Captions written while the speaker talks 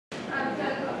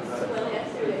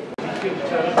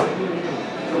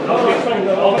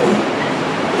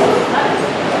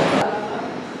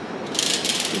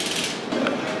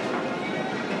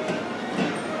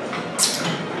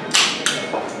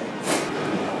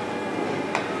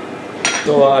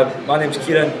So my name's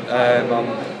Kieran.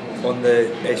 I'm on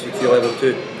the SVQ Level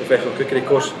 2 Professional Cookery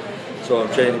course. So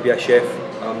I'm training to be a chef.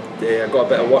 I got a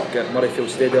bit of work at Murrayfield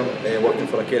Stadium, working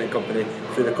for a catering company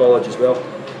through the college as well.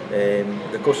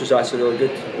 The course is actually really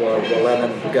good. We're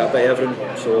learning, we get a bit of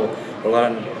everything. So we're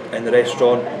learning in the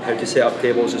restaurant how to set up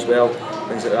tables as well,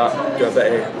 things like that. Do a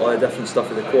bit of all the different stuff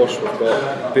in the course. We've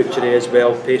got butchery as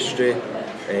well, pastry.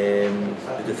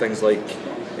 We do things like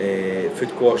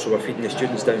food court, so we're feeding the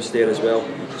students downstairs as well.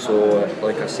 So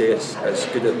like I say, it's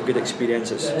good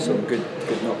experience. It's some good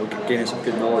we're gaining some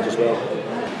good knowledge as well.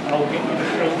 I'll get you the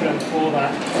program for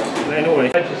that.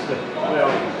 Anyway, register.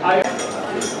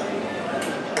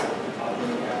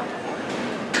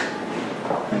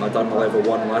 I done my level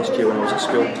 1 last year when I was at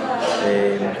school,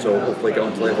 so I'll hopefully get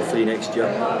on to level 3 next year,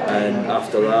 and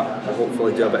after that I'll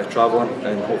hopefully do a bit of travelling,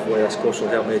 and hopefully this course will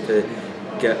help me to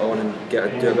get on and do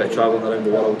a bit of travelling around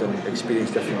the world and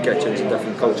experience different kitchens and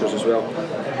different cultures as well.